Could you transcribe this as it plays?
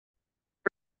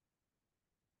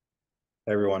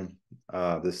Hi, everyone.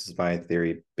 This is my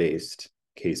theory-based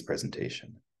case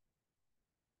presentation.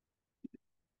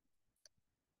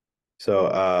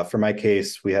 So for my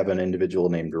case, we have an individual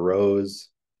named Rose.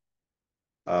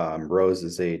 Rose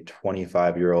is a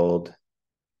 25-year-old.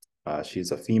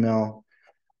 She's a female.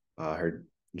 Her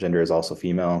gender is also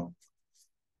female.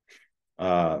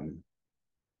 Rose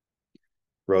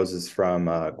is from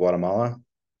Guatemala.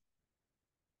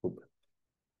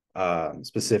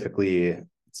 Specifically,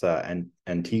 it's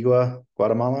Antigua,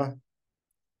 Guatemala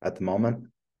at the moment.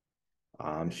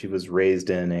 She was raised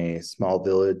in a small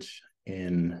village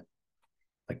in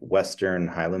like Western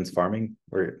Highlands farming,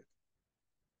 where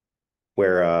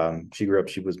she grew up.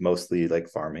 She was mostly like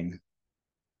farming.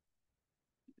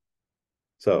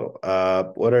 So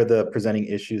what are the presenting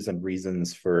issues and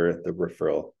reasons for the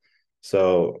referral?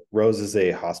 So Rose is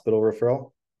a hospital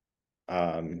referral.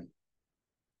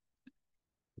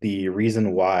 The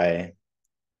reason why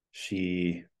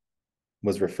she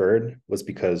was referred was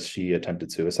because she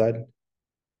attempted suicide.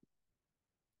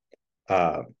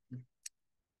 That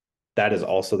is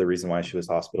also the reason why she was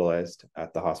hospitalized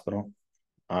at the hospital.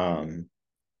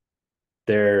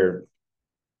 There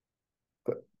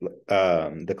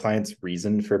the client's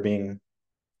reason for being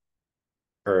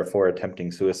or for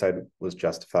attempting suicide was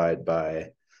justified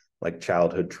by like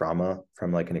childhood trauma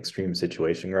from like an extreme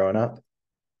situation growing up.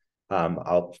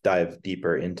 I'll dive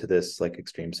deeper into this like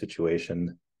extreme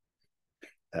situation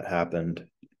that happened.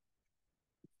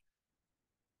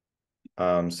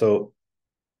 So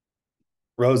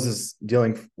Rose is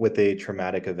dealing with a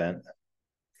traumatic event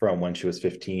from when she was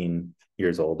 15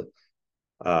 years old.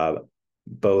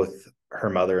 Both her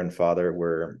mother and father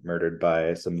were murdered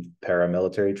by some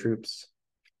paramilitary troops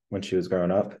when she was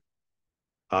growing up.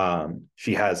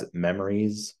 She has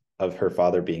memories of her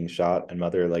father being shot and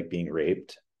mother like being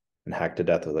raped and hacked to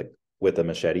death with a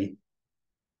machete.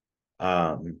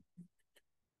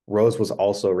 Rose was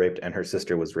also raped and her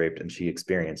sister was raped, and she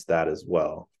experienced that as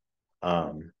well.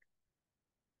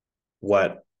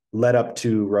 What led up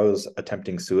to Rose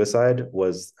attempting suicide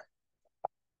was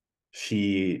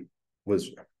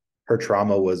her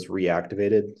trauma was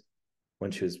reactivated when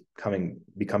she was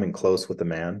becoming close with a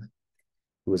man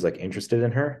who was like interested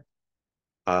in her.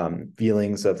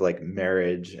 Feelings of like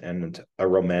marriage and a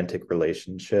romantic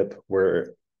relationship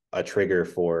were a trigger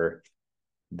for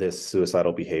this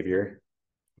suicidal behavior.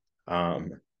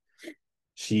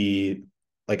 She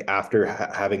like after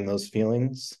having those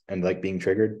feelings and like being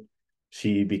triggered,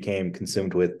 she became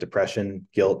consumed with depression,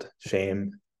 guilt,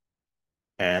 shame,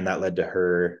 and that led to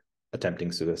her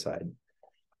attempting suicide.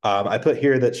 I put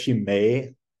here that she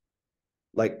may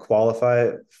like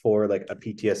qualify for like a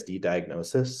PTSD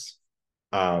diagnosis.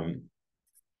 I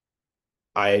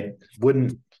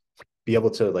wouldn't be able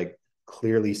to like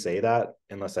clearly say that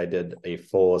unless I did the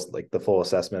full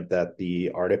assessment that the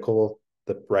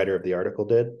writer of the article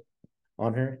did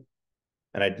on her.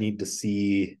 And I'd need to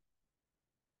see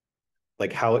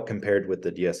like how it compared with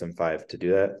the DSM-5 to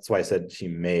do that. That's why I said she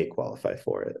may qualify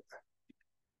for it.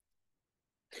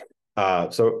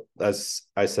 So as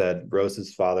I said,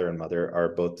 Rose's father and mother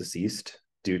are both deceased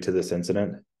due to this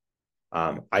incident.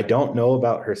 I don't know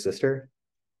about her sister.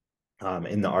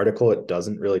 In the article, it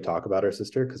doesn't really talk about her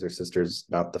sister because her sister's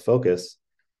not the focus.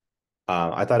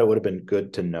 I thought it would have been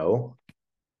good to know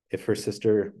if her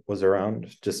sister was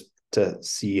around, just to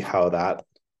see how that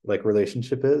like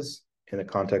relationship is in the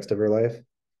context of her life.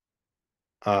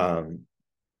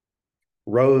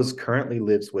 Rose currently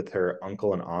lives with her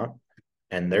uncle and aunt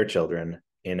and their children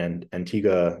in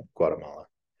Antigua, Guatemala.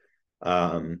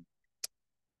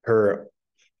 Her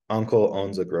uncle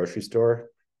owns a grocery store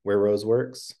where Rose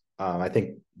works. I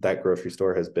think that grocery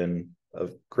store has been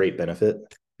of great benefit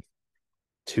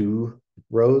to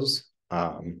Rose.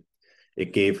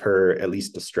 It gave her at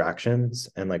least distractions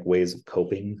and like ways of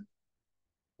coping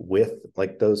with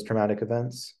like those traumatic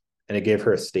events, and it gave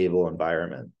her a stable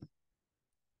environment.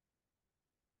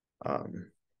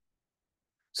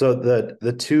 So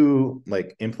the two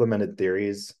like implemented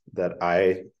theories that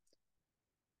I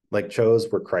like chose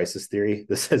were crisis theory.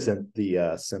 This isn't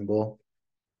the symbol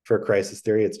for crisis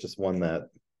theory. It's just one that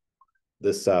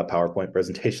this PowerPoint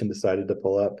presentation decided to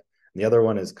pull up. And the other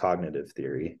one is cognitive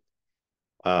theory.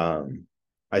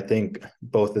 I think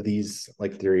both of these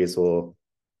like theories will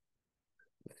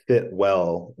fit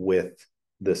well with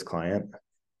this client.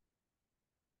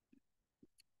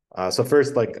 So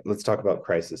first, like, let's talk about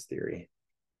crisis theory.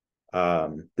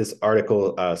 This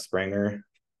article, Sprenger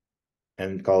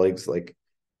and colleagues, like,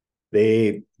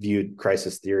 they viewed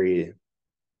crisis theory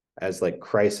as like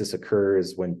crisis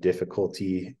occurs when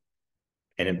difficulty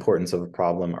and importance of a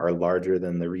problem are larger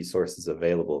than the resources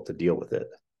available to deal with it.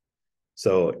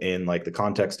 So in like the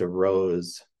context of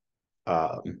Rose,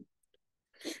 her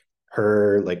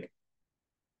like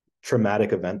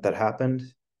traumatic event that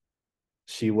happened,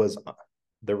 she was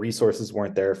the resources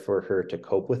weren't there for her to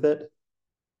cope with it.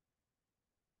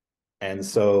 And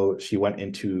so she went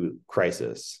into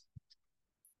crisis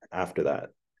after that.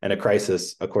 And a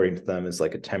crisis, according to them, is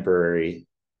like a temporary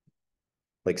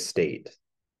like state.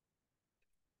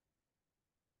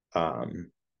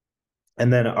 Um,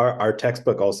 and then our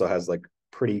textbook also has like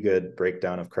pretty good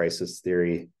breakdown of crisis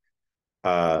theory.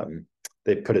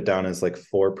 They put it down as like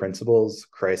 4 principles.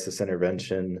 Crisis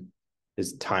intervention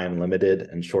is time limited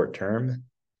and short term.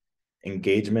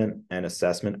 Engagement and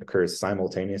assessment occurs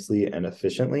simultaneously and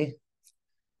efficiently.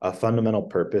 A fundamental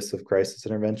purpose of crisis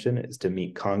intervention is to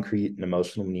meet concrete and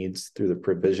emotional needs through the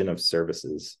provision of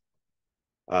services.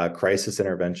 Crisis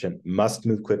intervention must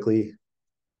move quickly,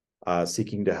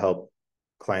 seeking to help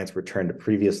clients return to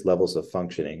previous levels of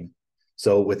functioning.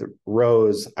 So with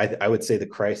Rose, I would say the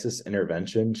crisis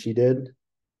intervention she did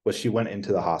was she went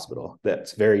into the hospital.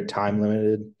 That's very time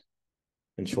limited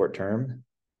and short term.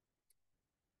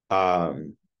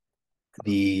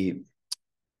 The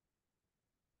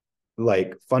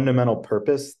like fundamental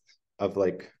purpose of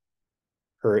like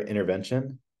her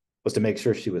intervention was to make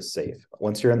sure she was safe.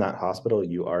 Once you're in that hospital,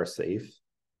 you are safe.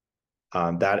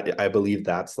 That I believe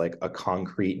that's like a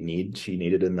concrete need she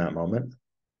needed in that moment.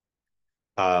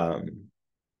 Um,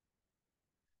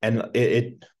 and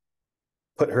it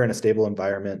put her in a stable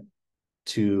environment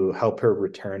to help her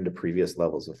return to previous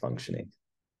levels of functioning.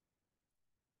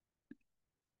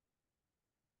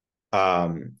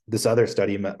 This other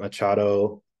study,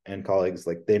 Machado and colleagues,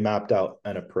 like they mapped out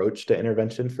an approach to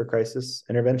intervention for crisis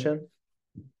intervention.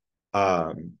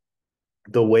 Um,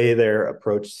 the way their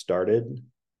approach started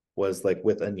was like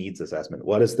with a needs assessment.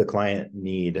 What does the client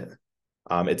need?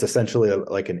 It's essentially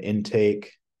like an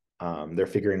intake. They're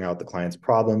figuring out the client's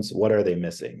problems. What are they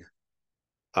missing?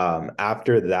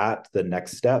 After that, the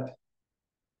next step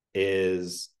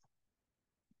is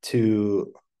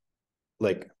to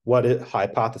like what it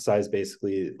hypothesize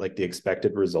basically like the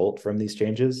expected result from these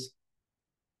changes.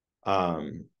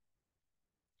 Um,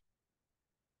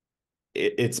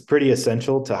 it's pretty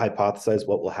essential to hypothesize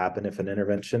what will happen if an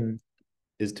intervention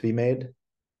is to be made.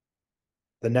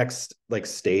 The next like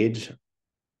stage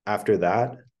after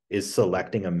that is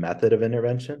selecting a method of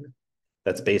intervention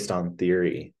that's based on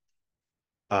theory.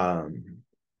 Um,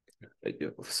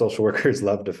 Social workers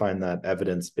love to find that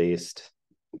evidence-based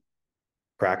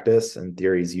practice, and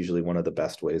theory is usually one of the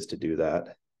best ways to do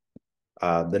that.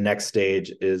 The next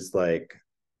stage is like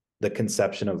the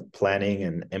conception of planning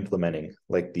and implementing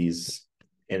like these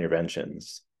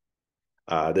interventions.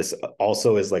 This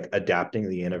also is like adapting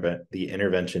the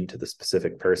intervention to the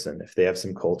specific person. If they have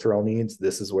some cultural needs,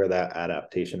 this is where that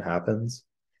adaptation happens.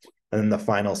 And then the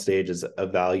final stage is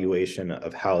evaluation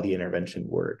of how the intervention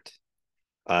worked.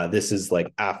 This is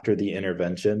like after the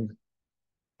intervention,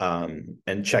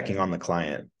 and checking on the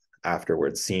client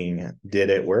afterwards, seeing did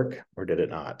it work or did it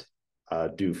not?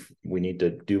 Do we need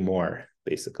to do more,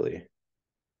 basically?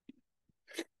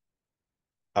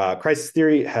 Crisis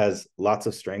theory has lots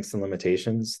of strengths and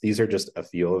limitations. These are just a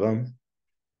few of them.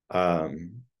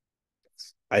 Um,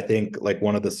 I think like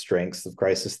one of the strengths of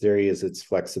crisis theory is its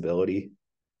flexibility.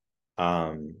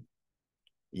 Um,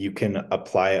 you can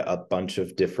apply a bunch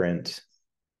of different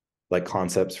like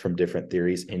concepts from different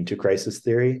theories into crisis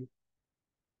theory.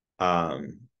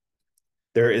 Um,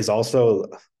 there is also,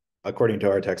 according to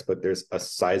our textbook, there's a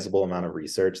sizable amount of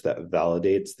research that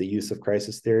validates the use of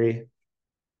crisis theory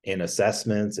in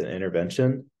assessments and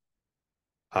intervention.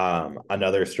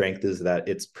 Another strength is that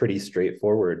it's pretty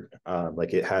straightforward.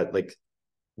 Like it had like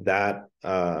that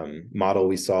model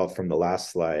we saw from the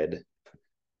last slide,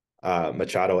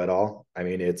 Machado et al. I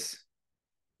mean, it's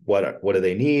what do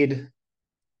they need?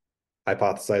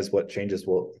 Hypothesize what changes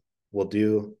will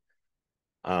do.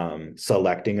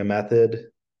 Selecting a method,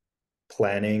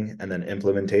 planning, and then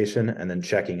implementation, and then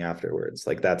checking afterwards.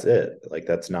 Like that's it. Like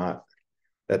that's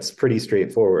pretty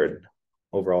straightforward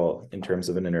overall in terms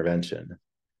of an intervention.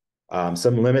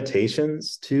 Some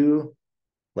limitations to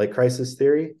like crisis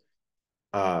theory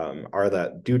are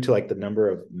that due to like the number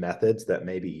of methods that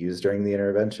may be used during the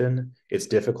intervention, it's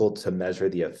difficult to measure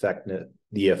the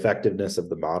effectiveness of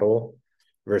the model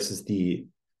versus the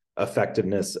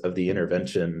effectiveness of the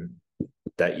intervention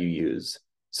that you use.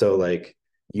 So like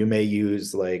you may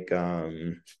use like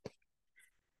I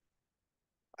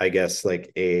guess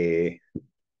like a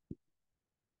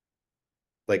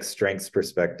like strengths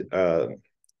perspective,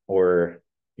 or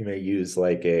you may use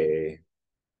like a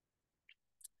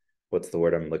what's the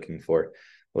word I'm looking for?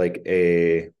 Like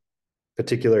a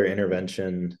particular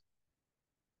intervention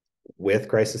with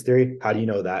crisis theory, how do you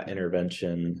know that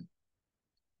intervention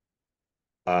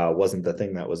wasn't the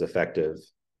thing that was effective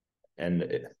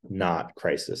and not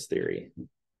crisis theory?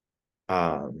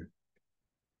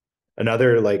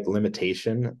 Another like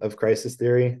limitation of crisis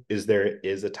theory is there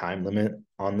is a time limit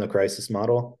on the crisis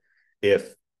model.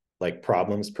 If like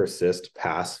problems persist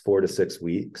past 4 to 6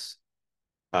 weeks,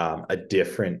 a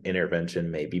different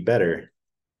intervention may be better.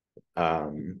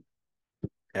 And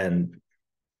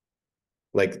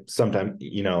like sometimes,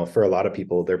 you know, for a lot of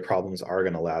people, their problems are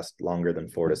going to last longer than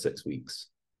 4 to 6 weeks.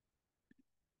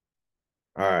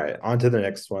 All right, on to the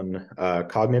next one,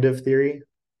 cognitive theory.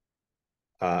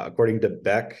 According to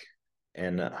Beck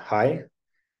and Hai,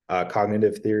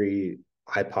 cognitive theory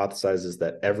hypothesizes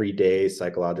that everyday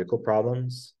psychological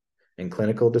problems and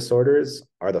clinical disorders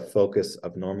are the focus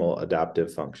of normal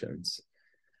adaptive functions.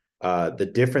 The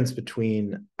difference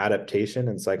between adaptation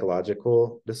and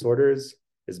psychological disorders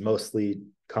is mostly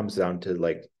comes down to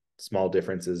like small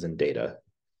differences in data.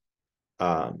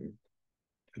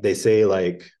 They say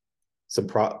like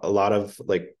a lot of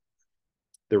like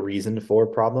the reason for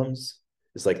problems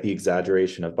is like the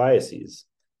exaggeration of biases.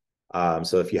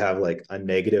 So if you have like a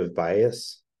negative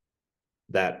bias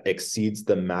that exceeds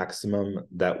the maximum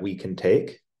that we can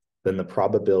take, then the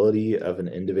probability of an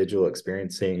individual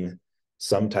experiencing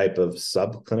some type of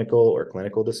subclinical or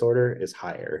clinical disorder is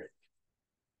higher.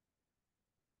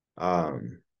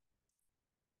 And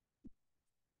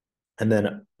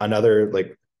then another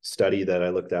like study that I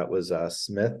looked at was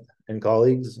Smith and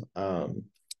colleagues.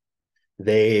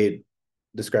 They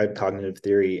described cognitive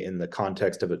theory in the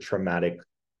context of a traumatic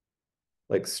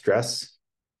like stress.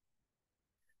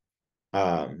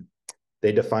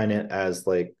 They define it as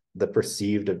like the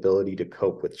perceived ability to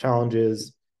cope with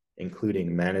challenges,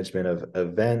 including management of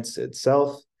events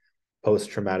itself,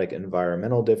 post-traumatic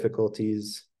environmental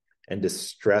difficulties, and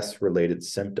distress-related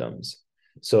symptoms.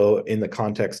 So in the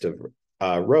context of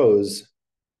Rose,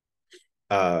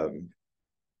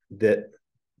 that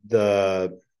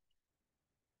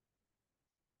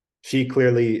she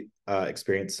clearly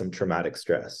experienced some traumatic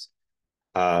stress.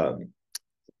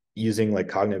 Using like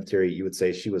cognitive theory, you would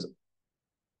say she was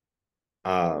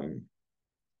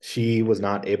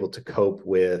not able to cope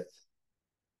with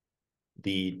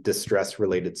the distress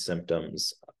related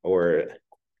symptoms, or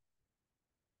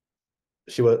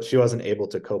she wasn't able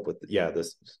to cope with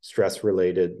this stress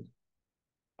related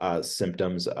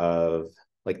symptoms of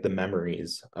like the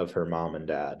memories of her mom and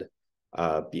dad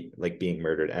being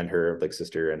murdered, and her like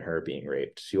sister and her being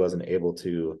raped. She wasn't able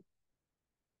to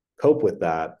cope with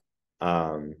that.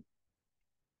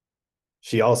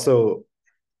 She also,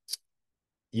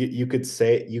 you could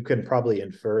say, you can probably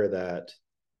infer that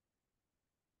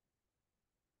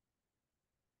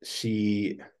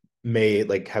she may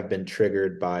like have been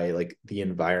triggered by like the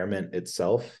environment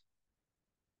itself.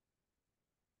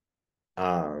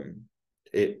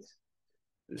 It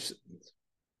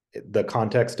the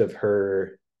context of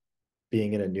her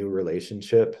being in a new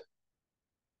relationship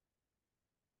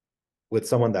with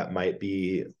someone that might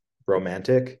be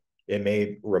romantic, it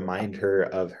may remind her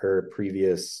of her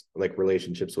previous like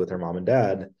relationships with her mom and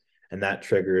dad, and that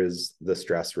triggers the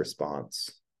stress response.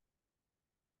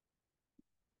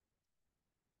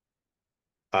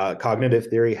 Cognitive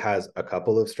theory has a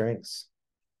couple of strengths.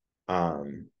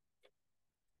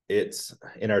 It's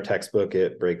in our textbook,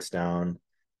 it breaks down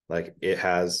like it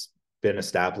has been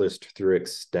established through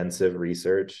extensive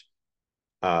research.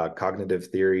 Cognitive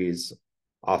theories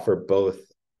offer both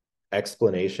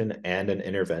explanation and an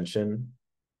intervention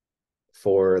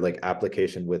for like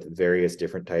application with various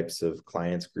different types of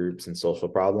clients, groups, and social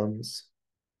problems.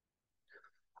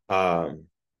 The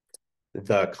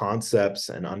concepts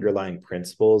and underlying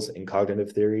principles in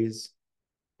cognitive theories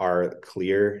are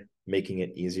clear, making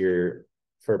it easier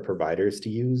for providers to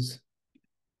use.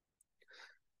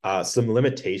 Some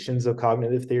limitations of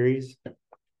cognitive theories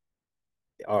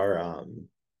are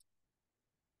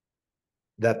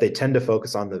that they tend to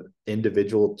focus on the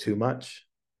individual too much.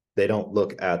 They don't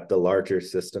look at the larger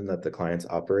system that the client's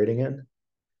operating in.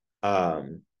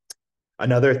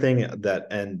 Another thing that,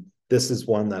 and this is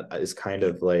one that is kind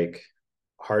of like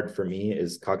hard for me,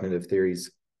 is cognitive theories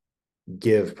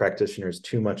give practitioners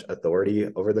too much authority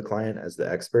over the client as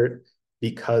the expert,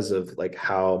 because of like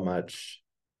how much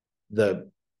the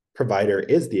provider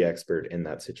is the expert in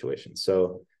that situation.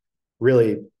 So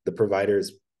really the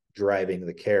provider's driving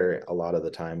the care a lot of the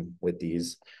time with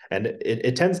these, and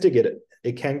it tends to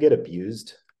it can get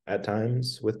abused at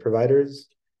times with providers,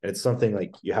 and it's something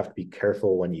like you have to be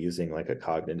careful when using like a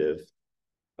cognitive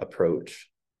approach.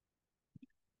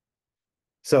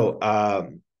 So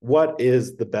what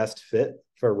is the best fit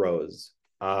for Rose?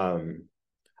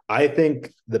 I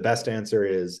think the best answer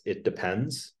is it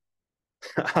depends.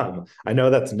 I know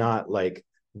that's not like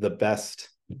the best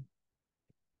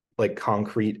like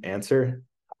concrete answer.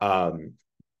 Um,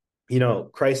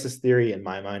 crisis theory in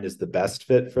my mind is the best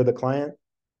fit for the client,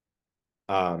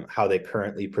 how they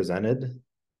currently presented.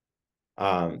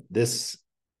 This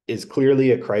is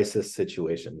clearly a crisis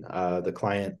situation. The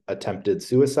client attempted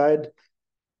suicide.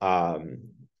 Um,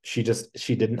 she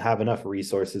didn't have enough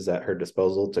resources at her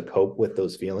disposal to cope with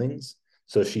those feelings.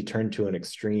 So she turned to an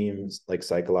extreme like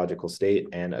psychological state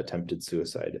and attempted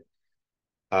suicide.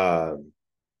 Um,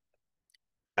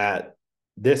 at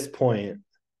this point,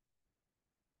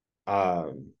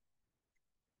 um,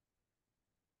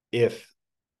 if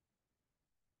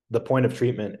the point of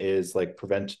treatment is like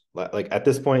prevent, like at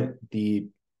this point, the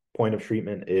point of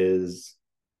treatment is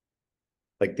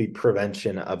like the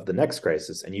prevention of the next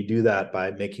crisis. And you do that by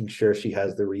making sure she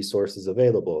has the resources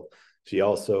available. She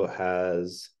also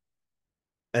has,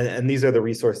 and these are the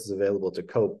resources available to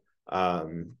cope.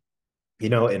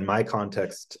 In my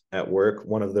context at work,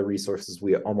 one of the resources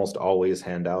we almost always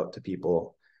hand out to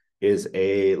people is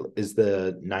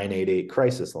the 988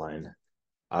 crisis line.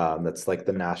 That's like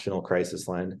the national crisis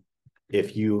line.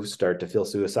 If you start to feel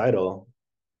suicidal,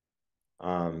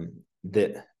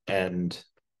 that and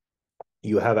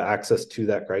you have access to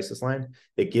that crisis line,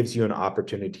 it gives you an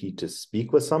opportunity to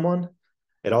speak with someone.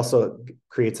 It also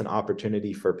creates an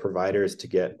opportunity for providers to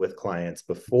get with clients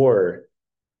before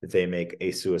they make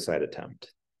a suicide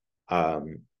attempt.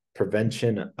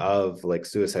 Prevention of like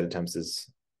suicide attempts is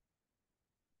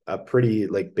a pretty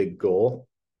like big goal,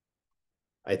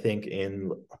 I think,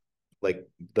 in like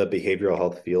the behavioral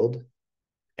health field.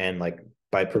 And like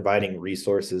by providing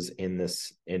resources in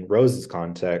Rose's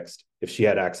context, if she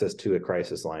had access to a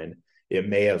crisis line, it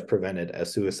may have prevented a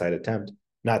suicide attempt.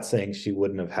 Not saying she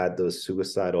wouldn't have had those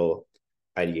suicidal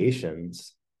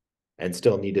ideations and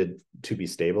still needed to be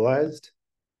stabilized,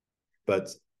 but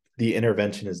the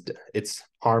intervention it's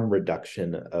harm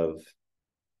reduction of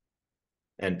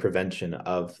and prevention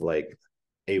of like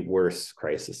a worse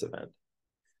crisis event.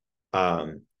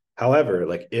 Um, However,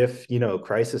 like if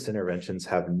crisis interventions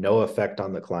have no effect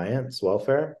on the client's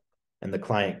welfare and the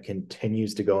client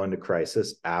continues to go into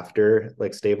crisis after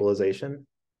like stabilization,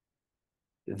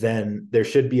 then there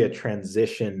should be a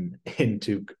transition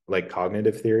into like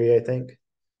cognitive theory, I think.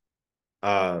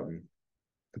 Um,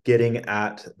 Getting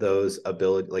at those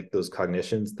ability, like those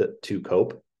cognitions that to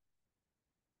cope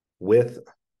with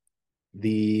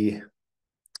the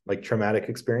like traumatic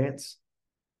experience.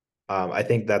 I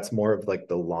think that's more of like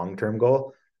the long-term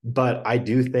goal. But I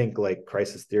do think like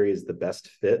crisis theory is the best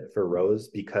fit for Rose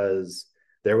because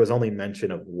there was only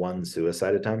mention of one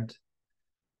suicide attempt.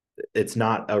 It's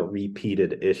not a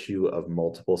repeated issue of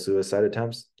multiple suicide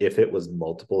attempts. If it was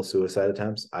multiple suicide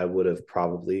attempts, I would have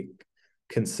probably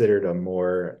considered a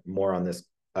more on this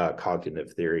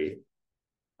cognitive theory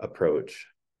approach.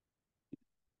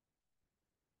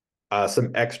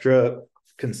 Some extra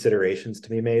considerations to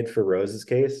be made for Rose's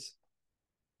case: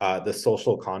 the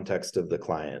social context of the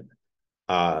client.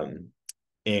 Um,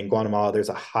 in Guatemala, there's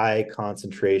a high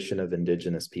concentration of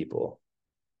indigenous people.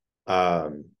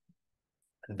 Um,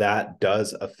 that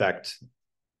does affect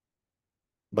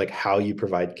like how you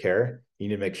provide care. You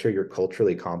need to make sure you're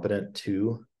culturally competent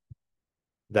to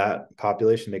that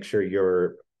population. Make sure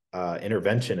your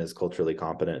intervention is culturally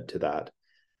competent to that.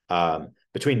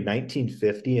 Between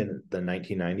 1950 and the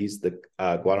 1990s, the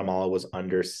Guatemala was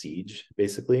under siege,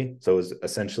 basically. So it was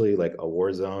essentially like a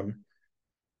war zone.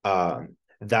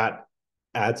 That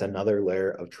adds another layer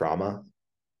of trauma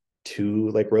to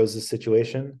like Rose's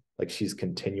situation. Like she's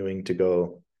continuing to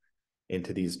go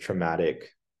into these traumatic,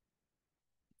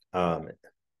 um,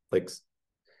 like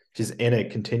she's in a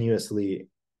continuously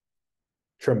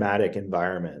traumatic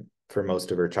environment for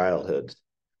most of her childhood,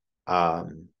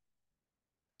 um,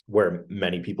 where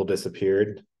many people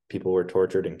disappeared, people were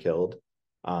tortured and killed.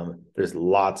 There's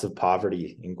lots of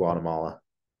poverty in Guatemala.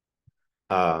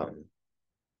 Um,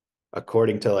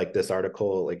 According to like this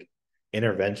article, like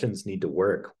interventions need to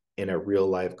work in a real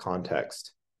life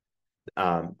context.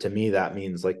 To me, that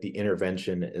means like the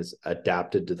intervention is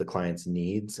adapted to the client's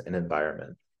needs and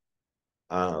environment.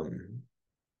 Um,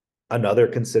 Another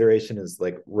consideration is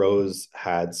like Rose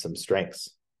had some strengths.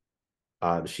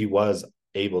 She was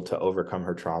able to overcome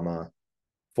her trauma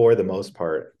for the most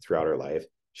part throughout her life.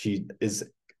 She is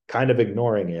kind of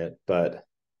ignoring it, but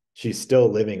she's still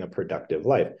living a productive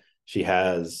life. She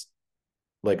has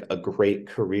like a great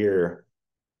career,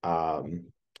 um,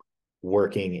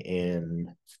 working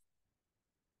in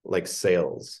like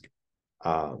sales,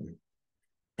 um,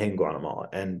 in Guatemala,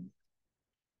 and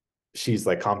she's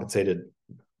like compensated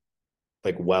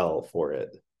like well for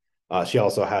it. She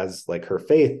also has like her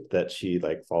faith that she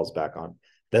like falls back on.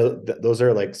 Those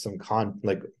are like some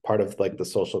like part of like the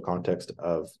social context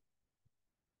of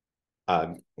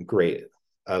great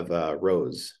of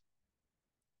Rose,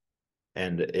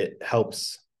 and it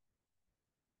helps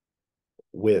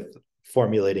with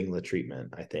formulating the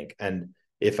treatment, I think. And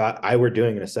if I were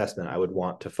doing an assessment, I would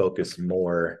want to focus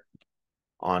more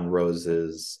on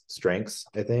Rose's strengths,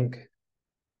 I think.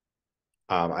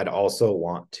 I'd also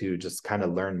want to just kind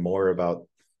of learn more about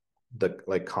the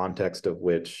like context of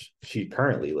which she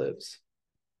currently lives.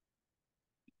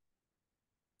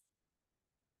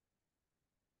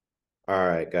 All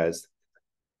right, guys.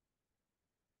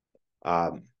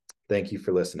 Um, thank you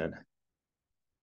for listening.